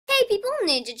people,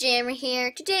 Ninja Jammer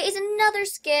here. Today is another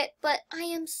skit, but I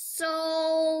am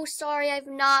so sorry I've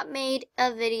not made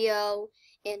a video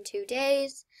in 2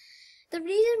 days. The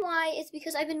reason why is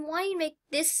because I've been wanting to make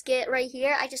this skit right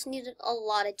here. I just needed a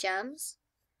lot of gems.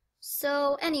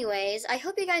 So anyways, I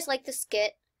hope you guys like the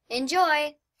skit.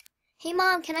 Enjoy! Hey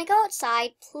Mom, can I go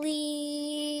outside, please?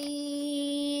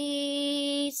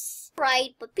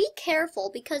 Right, but be careful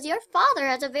because your father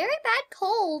has a very bad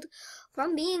cold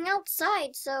from being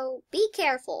outside, so be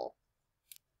careful.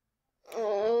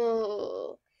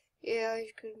 Oh, yeah,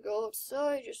 you can go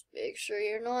outside, just make sure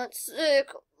you're not sick.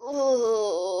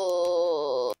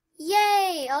 Oh.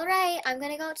 Yay, alright, I'm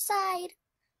gonna go outside.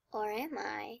 Or am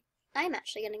I? I'm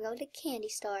actually gonna go to the candy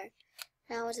store.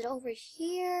 Now, is it over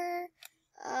here?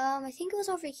 I think it was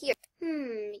over here.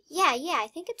 Yeah, I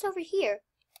think it's over here.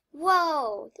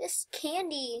 Whoa, this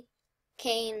candy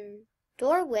cane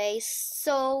doorway is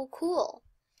so cool.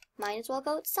 Might as well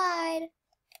go outside.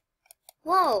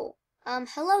 Whoa,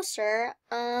 hello, sir.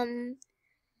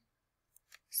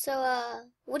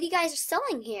 What are you guys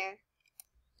selling here?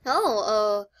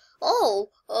 Wow,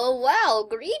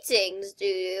 greetings, do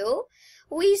you?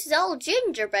 We sell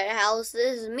gingerbread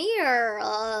houses, mirror,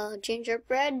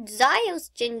 gingerbread, Zios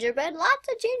gingerbread, lots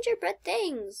of gingerbread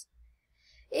things.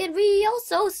 And we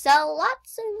also sell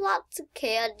lots of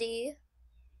candy.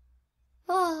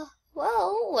 Oh,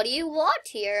 well, what do you want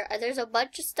here? There's a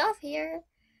bunch of stuff here.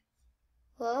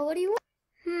 Well, what do you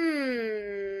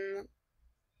want?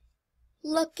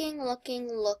 Looking.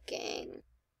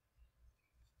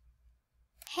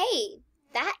 Hey,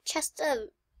 that chest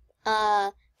of,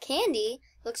 candy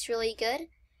looks really good.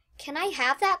 Can I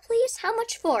have that, please? How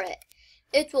much for it?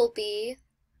 It will be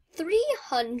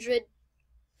 300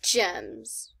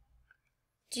 gems.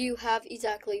 Do you have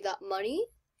exactly that money?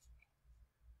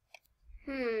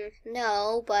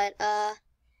 No, but,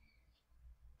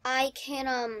 I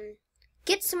can,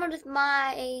 get some of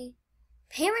my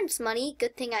parents' money.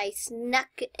 Good thing I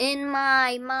snuck in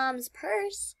my mom's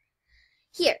purse.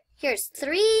 Here's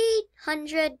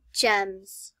 300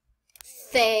 gems.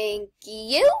 Thank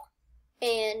you.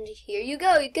 And here you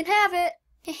go. You can have it.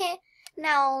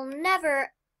 Now I'll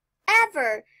never,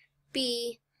 ever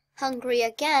be hungry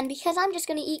again because I'm just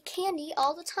going to eat candy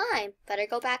all the time. Better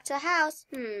go back to the house.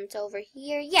 It's over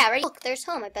here. Yeah, right. Look, there's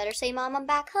home. I better say, Mom, I'm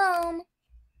back home.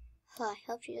 I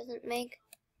hope she doesn't make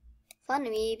fun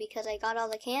of me because I got all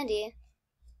the candy.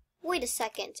 Wait a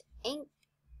second.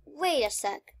 Wait a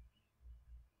sec.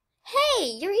 Hey,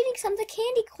 you're eating some of the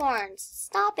candy corns.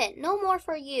 Stop it. No more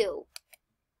for you.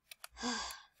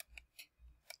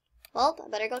 Well, I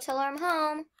better go tell her I'm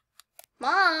home.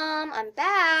 Mom, I'm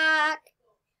back.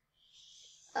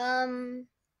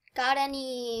 Got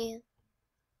any,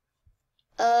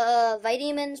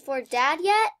 vitamins for Dad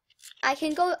yet? I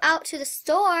can go out to the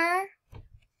store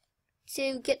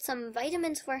to get some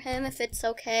vitamins for him if it's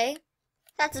okay.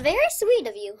 That's very sweet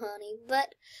of you, honey,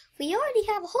 but we already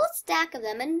have a whole stack of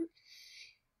them and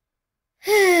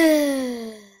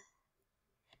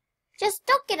just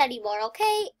don't get any more,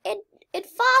 okay?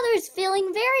 Father's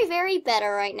feeling very, very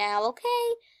better right now,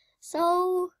 okay?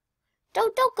 So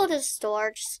don't go to the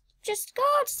store. Just go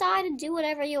outside and do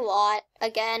whatever you want.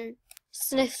 Again.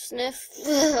 Sniff, sniff.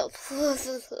 I'm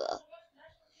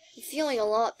feeling a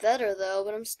lot better though,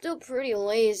 but I'm still pretty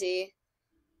lazy.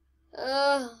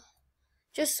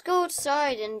 Just go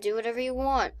outside and do whatever you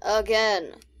want.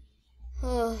 Again.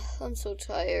 I'm so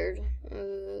tired.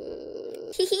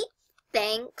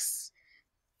 Thanks.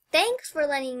 Thanks for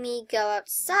letting me go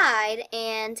outside,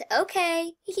 and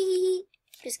okay. I'm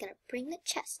just gonna bring the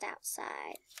chest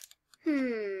outside.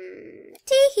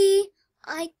 Tee-hee.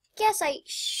 I guess I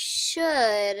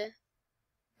should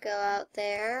go out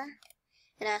there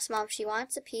and ask Mom if she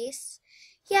wants a piece.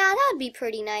 Yeah, that would be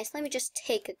pretty nice. Let me just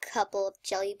take a couple of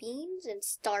jelly beans and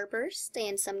Starburst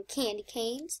and some candy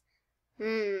canes.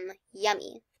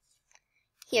 Yummy.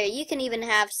 Here, you can even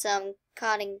have some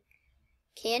cotton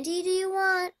candy. Do you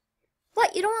want?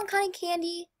 What? You don't want cotton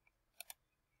candy?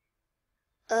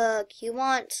 You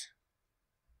want?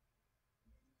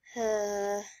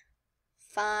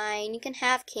 Fine. You can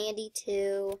have candy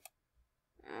too.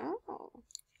 Oh.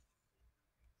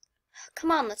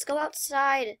 Come on, let's go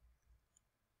outside.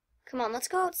 Come on, let's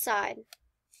go outside.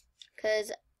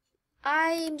 Because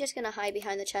I'm just going to hide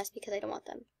behind the chest because I don't want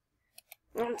them.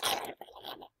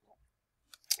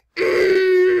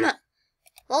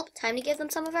 Well, time to give them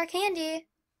some of our candy.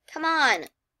 Come on.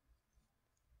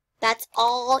 That's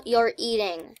all you're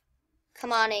eating.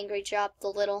 Come on, Angry Drop, the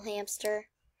little hamster.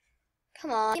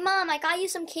 Come on. Hey, Mom, I got you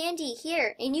some candy.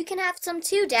 Here, and you can have some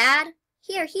too, Dad.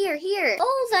 Here.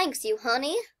 Oh, thanks you,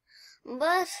 honey.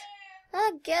 But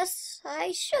I guess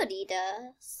I should eat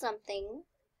something.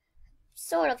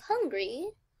 Sort of hungry.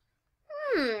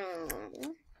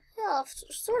 I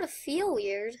sort of feel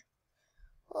weird.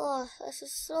 Oh, this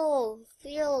is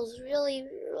feels really.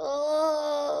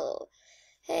 Oh,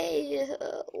 hey,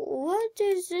 what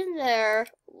is in there?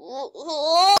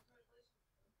 Why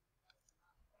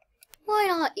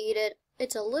not eat it?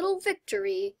 It's a little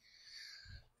victory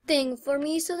thing for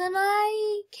me, so then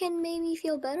I can maybe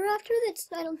feel better after this.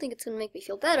 I don't think it's gonna make me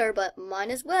feel better, but might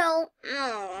as well.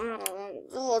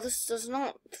 Oh, this does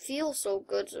not feel so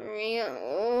good to me.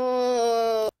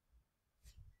 Oh.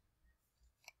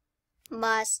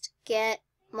 Must get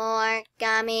more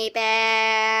gummy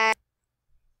bears.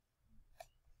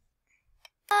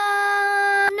 No!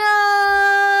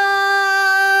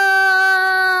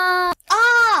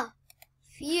 Ah!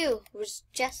 Phew, it was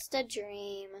just a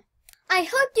dream. I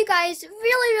hope you guys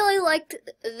really liked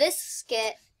this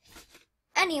skit.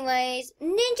 Anyways,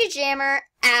 Ninja Jammer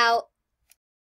out.